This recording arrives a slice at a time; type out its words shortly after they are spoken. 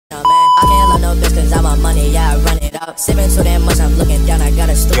cause I'm on money, yeah, I run it up. Sipping so damn much, I'm looking down, I got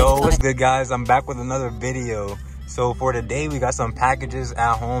a story. Yo, what's good, guys? I'm back with another video. So for today, we got some packages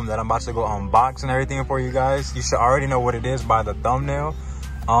at home that I'm about to go unbox and everything for you guys. You should already know what it is by the thumbnail.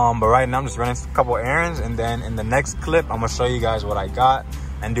 But right now I'm just running a couple errands, and then in the next clip, I'm gonna show you guys what I got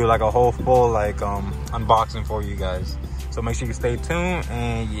and do like a whole full like unboxing for you guys. So make sure you stay tuned,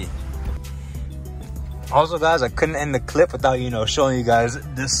 and yeah. Also, guys, I couldn't end the clip without, you know, showing you guys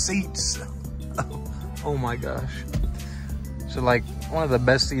the seats. Oh my gosh. So like one of the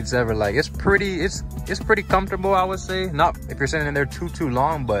best seats ever. Like it's pretty comfortable, I would say. Not if you're sitting in there too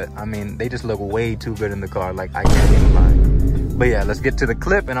long, but I mean, they just look way too good in the car. Like I can't even lie. But yeah, let's get to the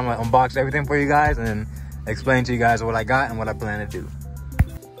clip, and I'm gonna unbox everything for you guys and explain to you guys what I got and what I plan to do.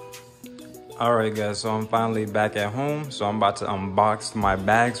 All right, guys, so I'm finally back at home. So I'm about to unbox my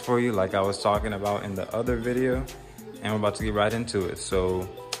bags for you like I was talking about in the other video, and we're about to get right into it. So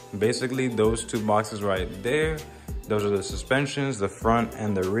basically those two boxes right there, those are the suspensions, the front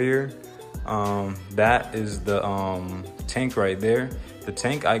and the rear. That is the tank right there. The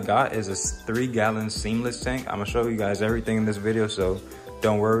tank I got is a 3-gallon seamless tank. I'm gonna show you guys everything in this video, so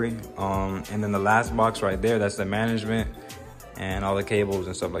don't worry. And then the last box right there, that's the management and all the cables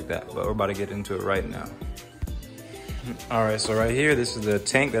and stuff like that. But we're about to get into it right now. All right, so right here, this is the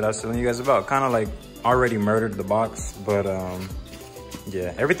tank that I was telling you guys about. Kind of like already murdered the box, but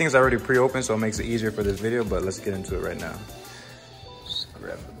yeah, everything's already pre-opened, so it makes it easier for this video, but let's get into it right now. Just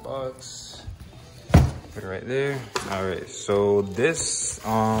grab the box, put it right there. All right, so this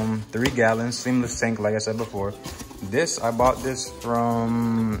 3-gallon seamless tank, like I said before, I bought this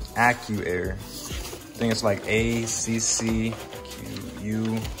from AccuAir. I think it's like ACCUR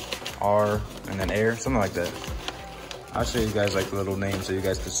and then air, something like that. I'll show you guys like the little name so you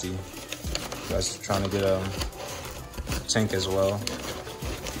guys can see. You guys are trying to get a tank as well.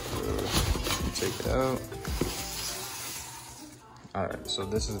 Take it out. All right, so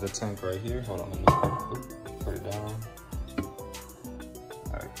this is the tank right here. Hold on, let me put it down.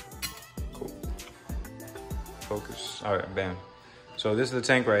 All right, cool. Focus. All right, bam. So this is the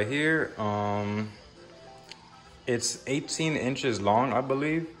tank right here. It's 18 inches long, I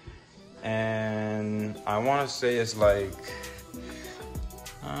believe, and I want to say it's like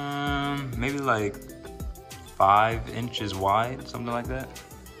maybe like 5 inches wide, something like that.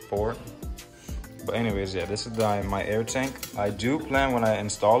 4. But anyways, yeah, this is my air tank. I do plan when I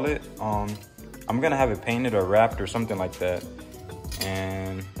install it, I'm gonna have it painted or wrapped or something like that,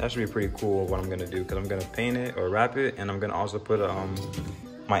 and that should be pretty cool what I'm gonna do, because I'm gonna paint it or wrap it, and I'm gonna also put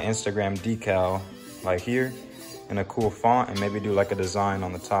my Instagram decal like here in a cool font, and maybe do like a design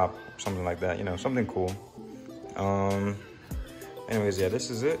on the top, something like that, you know, something cool. Anyways, yeah, this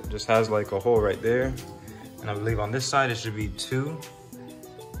is it. Just has like a hole right there, and I believe on this side it should be 2.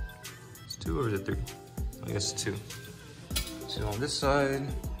 2 or is it 3? I guess 2. 2 on this side,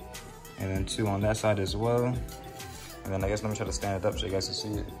 and then 2 on that side as well. And then I guess let me try to stand it up so you guys can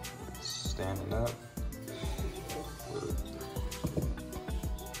see it. Standing up.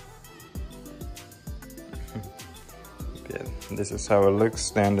 Yeah, this is how it looks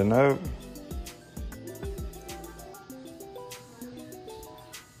standing up.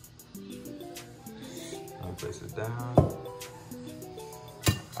 I'll place it down.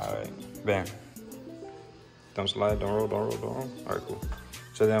 All right. Bam. Don't slide, don't roll, don't roll, don't roll. All right, cool.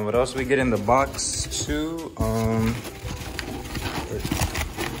 So then what else we get in the box too? I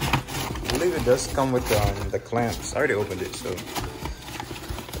believe it does come with the clamps. I already opened it, so I'll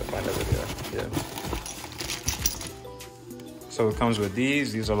find out where they are. Yeah. So it comes with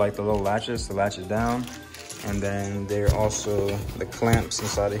these. These are like the little latches to latch it down. And then there are also the clamps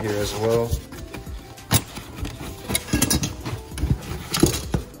inside of here as well.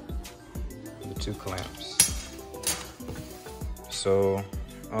 Two clamps. So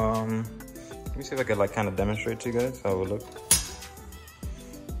let me see if I could like kind of demonstrate to you guys how it would look.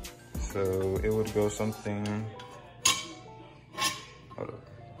 So it would go something, hold up.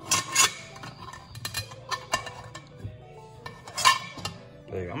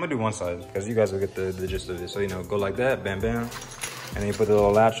 There you go. I'm gonna do one side because you guys will get the gist of it. So, you know, go like that, bam bam, and then you put the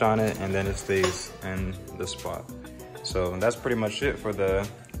little latch on it, and then it stays in the spot. So that's pretty much it for the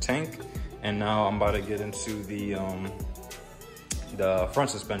tank. And now I'm about to get into the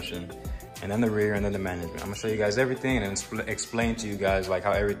front suspension, and then the rear, and then the management. I'm gonna show you guys everything and explain to you guys like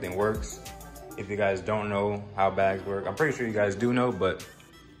how everything works. If you guys don't know how bags work, I'm pretty sure you guys do know, but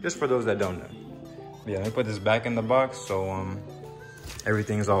just for those that don't know. Yeah, let me put this back in the box so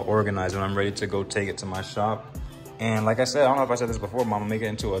everything's all organized when I'm ready to go take it to my shop. And like I said, I don't know if I said this before, but I'm gonna make it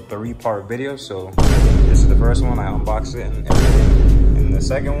into a 3-part video. So this is the first one, I unbox it and everything. And the the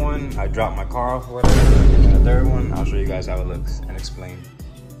second one, I dropped my car off or whatever. And then the third one, I'll show you guys how it looks and explain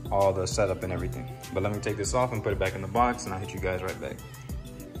all the setup and everything. But let me take this off and put it back in the box, and I'll hit you guys right back.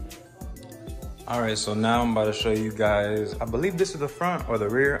 All right, so now I'm about to show you guys, I believe this is the front or the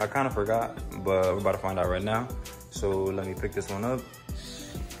rear. I kind of forgot, but we're about to find out right now. So let me pick this one up.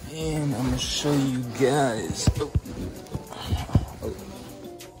 And I'm gonna show you guys. Oh.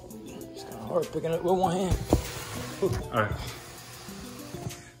 It's kind of hard picking it with one hand. All right.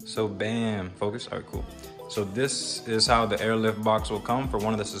 So bam, focus. All right, cool. So this is how the airlift box will come for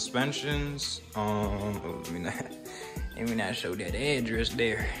one of the suspensions. Let me not show that address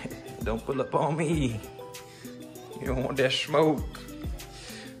there. Don't pull up on me. You don't want that smoke.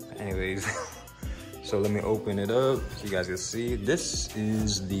 Anyways, so let me open it up so you guys can see. This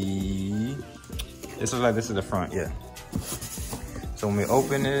is the front, yeah. So when we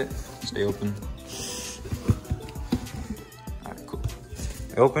open it, stay open. All right, cool.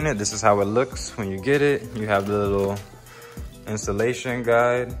 Open it, this is how it looks when you get it. You have the little installation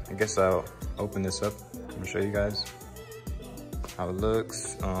guide. I guess I'll open this up. Let me show you guys how it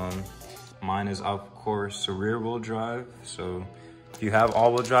looks. Mine is, of course, rear wheel drive. So if you have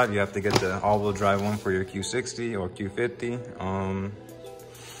all wheel drive, you have to get the all wheel drive one for your Q60 or Q50.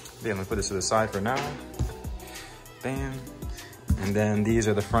 Yeah, let me put this to the side for now. Bam. And then these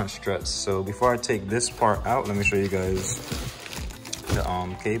are the front struts. So before I take this part out, let me show you guys the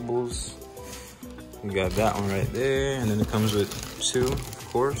cables. You got that one right there, and then it comes with two, of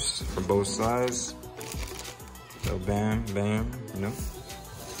course, for both sides. So bam, bam, you know.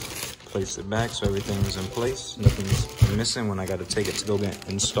 Place it back so everything is in place. Nothing's missing when I got to take it to go get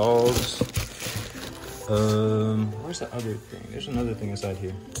installed. Where's the other thing? There's another thing inside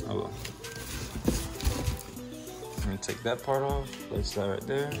here. Oh well. Let me take that part off. Place that right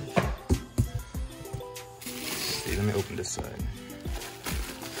there. Let's see, let me open this side.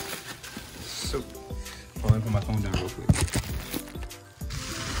 So, let me put my phone down real quick.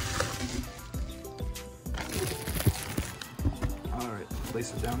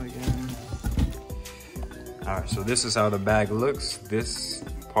 Place it down again. All right, so this is how the bag looks. This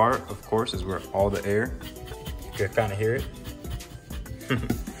part, of course, is where all the air, you can kind of hear it.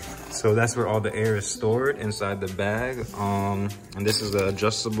 So that's where all the air is stored inside the bag. And this is the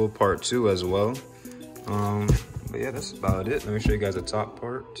adjustable part too as well. But yeah, that's about it. Let me show you guys the top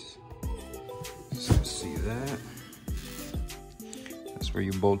part. So see that. That's where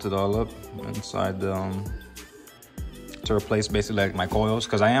you bolt it all up inside the, to replace basically like my coils,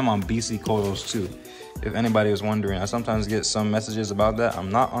 because I am on BC coils too. If anybody was wondering, I sometimes get some messages about that. I'm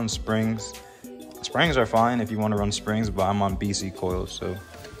not on springs. Springs are fine if you want to run springs, but I'm on BC coils. So,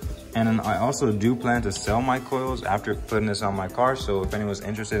 and then I also do plan to sell my coils after putting this on my car. So if anyone's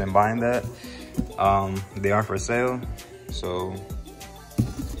interested in buying that, they are for sale. So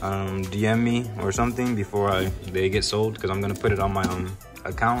DM me or something before they get sold, because I'm gonna put it on my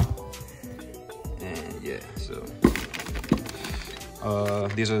account. And yeah, so.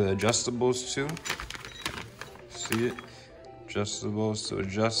 These are the adjustables too. See it? Adjustables to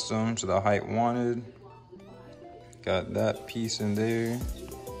adjust them to the height wanted. Got that piece in there.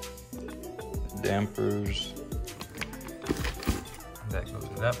 Dampers. That goes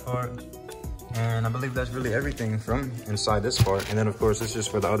to that part. And I believe that's really everything from inside this part. And then of course it's just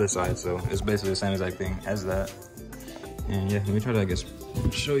for the other side, so it's basically the same exact thing as that. And yeah, let me try to, I guess,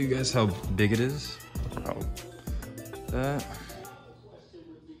 show you guys how big it is. Oh, that.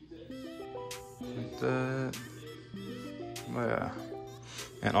 That. Oh, yeah.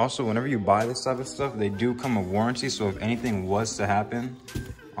 And also, whenever you buy this type of stuff, they do come with warranty. So if anything was to happen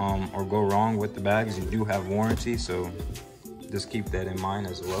or go wrong with the bags, you do have warranty. So just keep that in mind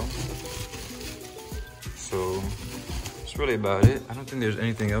as well. So that's really about it. I don't think there's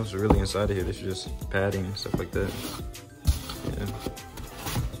anything else really inside of here. This is just padding and stuff like that.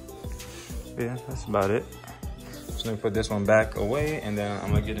 Yeah, that's about it. So let me put this one back away, and then I'm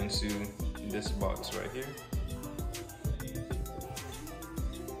gonna get into this box right here.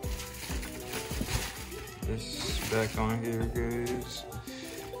 This back on here, guys.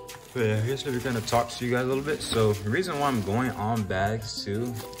 But yeah, here's where we kind of talk to you guys a little bit. So the reason why I'm going on bags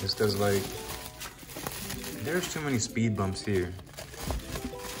too is because like there's too many speed bumps here.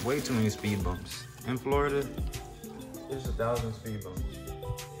 Way too many speed bumps. In Florida, there's 1,000 speed bumps.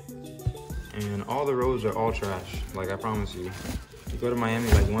 And all the roads are all trash. Like I promise you. You go to Miami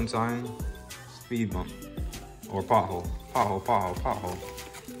like one time, speed bump or pothole, pothole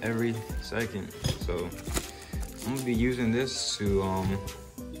every second. So I'm gonna be using this to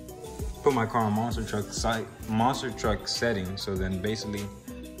put my car on monster truck setting. So then basically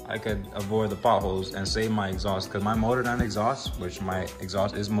I could avoid the potholes and save my exhaust, because my Motordyne exhaust, which my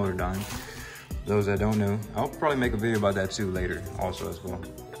exhaust is Motordyne, those that don't know, I'll probably make a video about that too later also as well.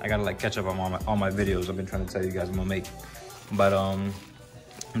 I gotta like catch up on all my videos I've been trying to tell you guys I'm gonna make. But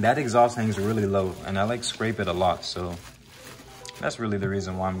that exhaust hangs really low and I like scrape it a lot, so that's really the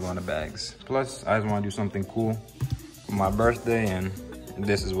reason why I'm going to bags. Plus, I just want to do something cool for my birthday, and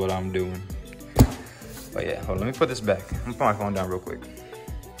this is what I'm doing. But yeah, hold on, let me put this back. I'm gonna put my phone down real quick.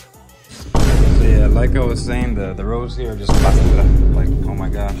 So yeah, like I was saying, the roads here are just like, oh my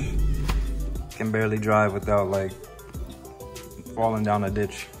gosh. Can barely drive without like falling down a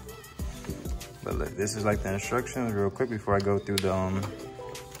ditch. But look, this is like the instructions real quick before I go through the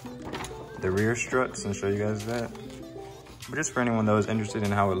rear struts and show you guys that. But just for anyone that was interested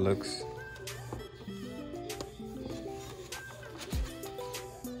in how it looks.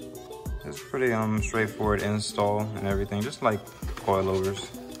 It's pretty straightforward install and everything, just like coilovers.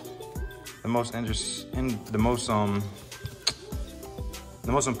 The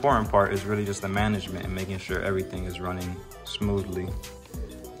most important part is really just the management and making sure everything is running smoothly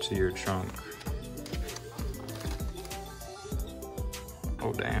to your trunk.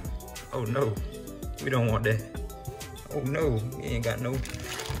 Oh damn. Oh no. We don't want that. Oh no. You ain't got no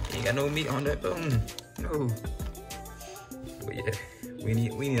meat on that bone. No. But yeah, we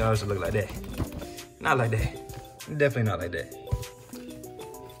need ours to look like that. Not like that. Definitely not like that.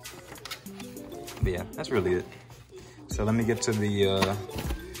 But yeah, that's really it. So let me get to the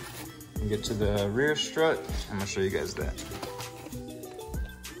rear strut. I'm gonna show you guys that.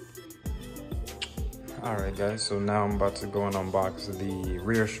 All right, guys. So now I'm about to go and unbox the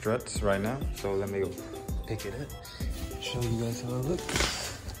rear struts right now. So let me go pick it up, show you guys how it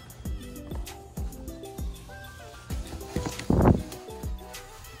looks.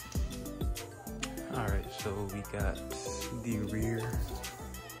 All right, so we got the rear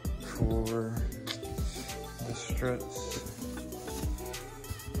for the struts.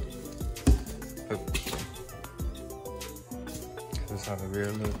 This is how the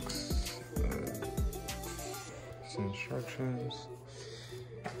rear looks. Some instructions.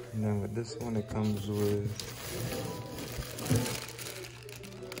 And then with this one, it comes with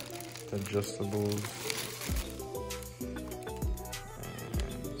adjustables. And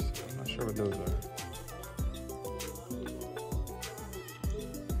I'm not sure what those are.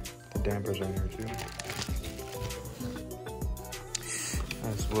 The dampers are in here too.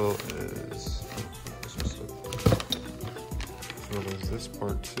 As well as this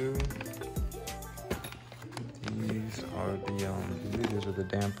part too. These are these are the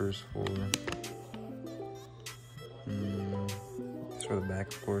dampers for. It's for the back,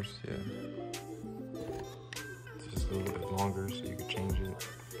 of course. Yeah. It's just a little bit longer, so you can change it.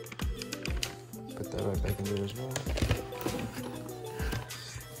 Put that right back in there as well.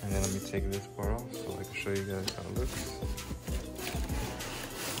 And then let me take this part off so I can show you guys how it looks.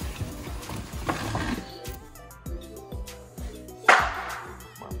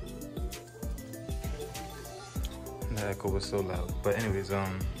 The echo was so loud. But anyways,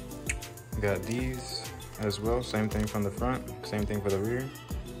 we got these as well. Same thing from the front, same thing for the rear.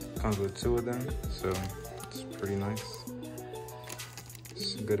 Comes with 2 of them, so it's pretty nice.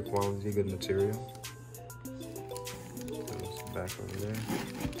 It's good quality, good material. Goes back over there.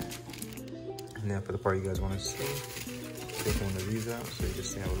 And now for the part you guys want to see, take one of these out so you can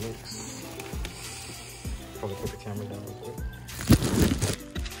see how it looks. Probably put the camera down real quick.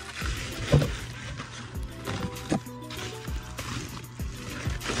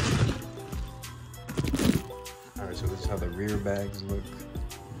 So this is how the rear bags look.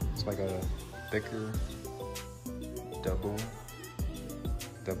 It's like a thicker double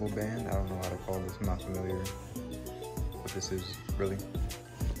band. I don't know how to call this. I'm not familiar what this is really.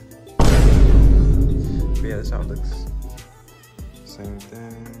 But yeah, that's how it looks. Same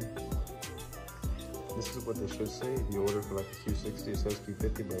thing. This is what they should say. If you order for like a Q60, it says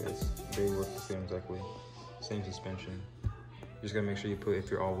Q50, but they work the same exact way. Same suspension. You just gotta make sure you put if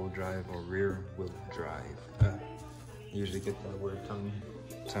you're all-wheel drive or rear-wheel drive. Usually get that word tongue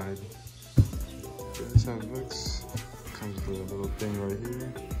tied. So that's how it looks. Comes with a little thing right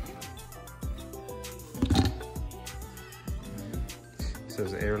here. It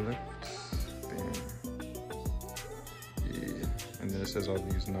says AIRLIFT. Bam. Yeah. And then it says all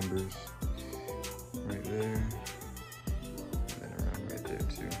these numbers right there. And then around right there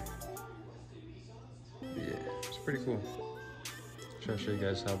too. But yeah, it's pretty cool. Try to show you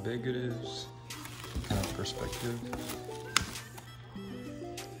guys how big it is. Kind of perspective.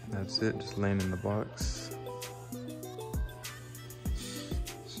 That's it, just laying in the box.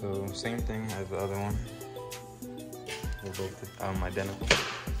 So same thing as the other one. They're both identical.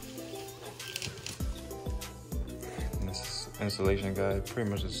 installation guide, pretty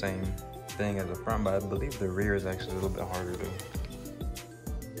much the same thing as the front, but I believe the rear is actually a little bit harder to.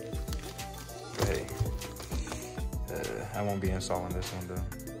 But hey, I won't be installing this one though.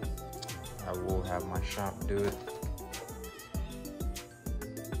 I will have my shop do it.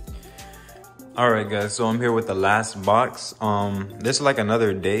 Alright guys, so I'm here with the last box. This is like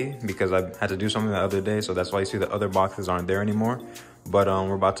another day because I had to do something the other day, so that's why you see the other boxes aren't there anymore. But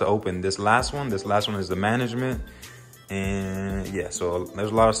we're about to open this last one. This last one is the management. And yeah, so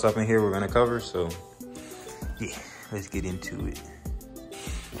there's a lot of stuff in here we're gonna cover, so yeah, let's get into it.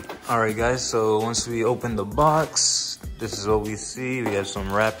 Alright guys, so once we open the box, this is what we see. We have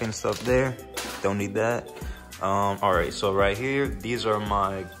some wrapping stuff there. Don't need that. Alright, so right here, these are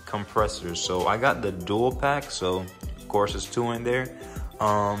my compressors. So I got the dual pack, so of course it's 2 in there.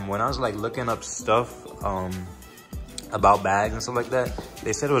 When I was like looking up stuff about bags and stuff like that,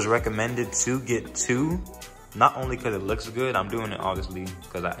 they said it was recommended to get 2, not only because it looks good. I'm doing it obviously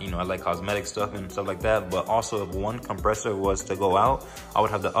because I like cosmetic stuff and stuff like that, but also if one compressor was to go out, I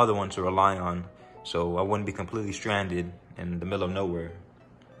would have the other one to rely on, so I wouldn't be completely stranded in the middle of nowhere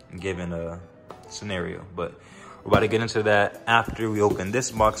given a scenario. But we're about to get into that after we open this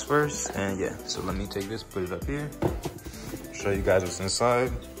box first. And yeah, so let me take this, put it up here, show you guys what's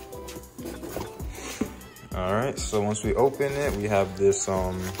inside. All right, so once we open it, we have this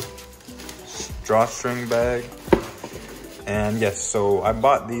drawstring bag. And yes, so I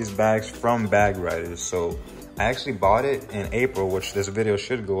bought these bags from Bag Riders. So I actually bought it in April, which this video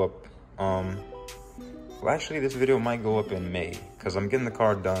should go up. Well, actually this video might go up in May because I'm getting the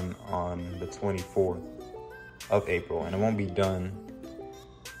car done on the 24th of April, and it won't be done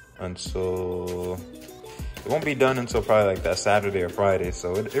until probably like that Saturday or Friday.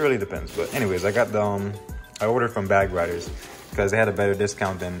 So it really depends. But anyways, I got the I ordered from Bag Riders because they had a better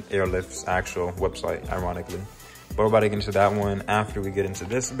discount than AIRLIFT's actual website, ironically. But we're about to get into that one after we get into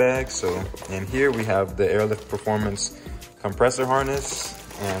this bag. So in here we have the AIRLIFT Performance compressor harness,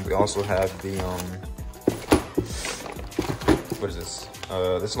 and we also have the what is this?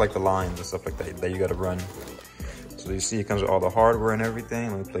 This is like the lines and stuff like that you gotta run. So you see it comes with all the hardware and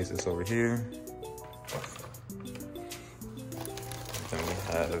everything. Let me place this over here. Then we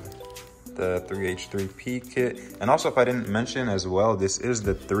have the 3H3P kit. And also, if I didn't mention as well, this is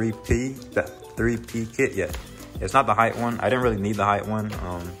the 3P kit. Yeah, it's not the height one. I didn't really need the height one.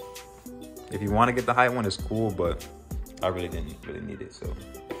 If you want to get the height one, it's cool, but I really didn't need it. So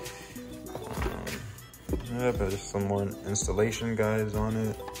yeah, but there's some more installation guides on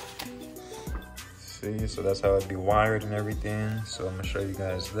it. See, so that's how it'd be wired and everything. So I'm gonna show you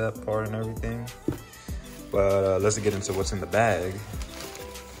guys that part and everything. But let's get into what's in the bag.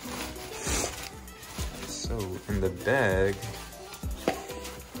 So in the bag,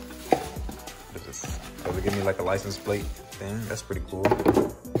 what is this? Oh, they give me like a license plate thing. That's pretty cool.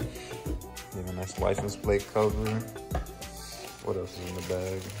 Give a nice license plate cover. What else is in the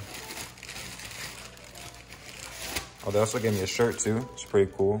bag? Oh, they also gave me a shirt too. It's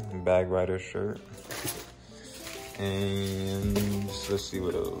pretty cool. Bag Rider shirt. And let's see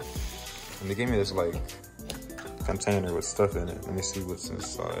what else. And they gave me this like container with stuff in it. Let me see what's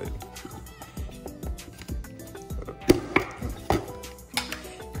inside.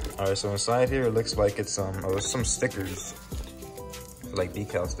 All right, so inside here it looks like it's some stickers, like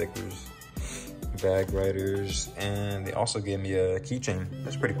decal stickers, Bag Riders, and they also gave me a keychain.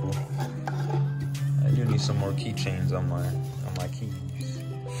 That's pretty cool. I do need some more keychains on my keys.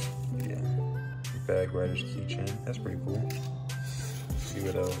 Yeah, Bag Riders keychain. That's pretty cool. Let's see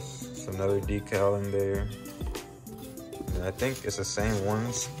what else. It's another decal in there. And I think it's the same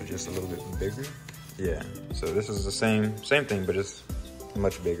ones, but just a little bit bigger. Yeah. So this is the same thing, but it's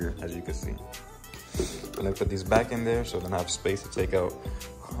much bigger, as you can see. I'm gonna put these back in there so then I have space to take out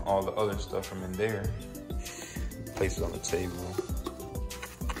all the other stuff from in there. Place it on the table.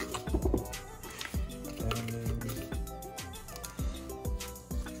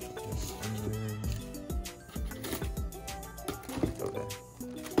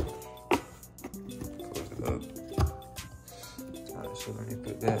 So let me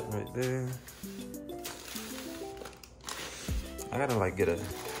put that right there. I gotta like get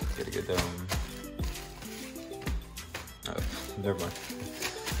never mind.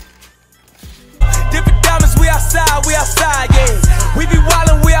 Different diamonds, we outside, yeah. We be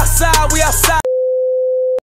wildin', we outside,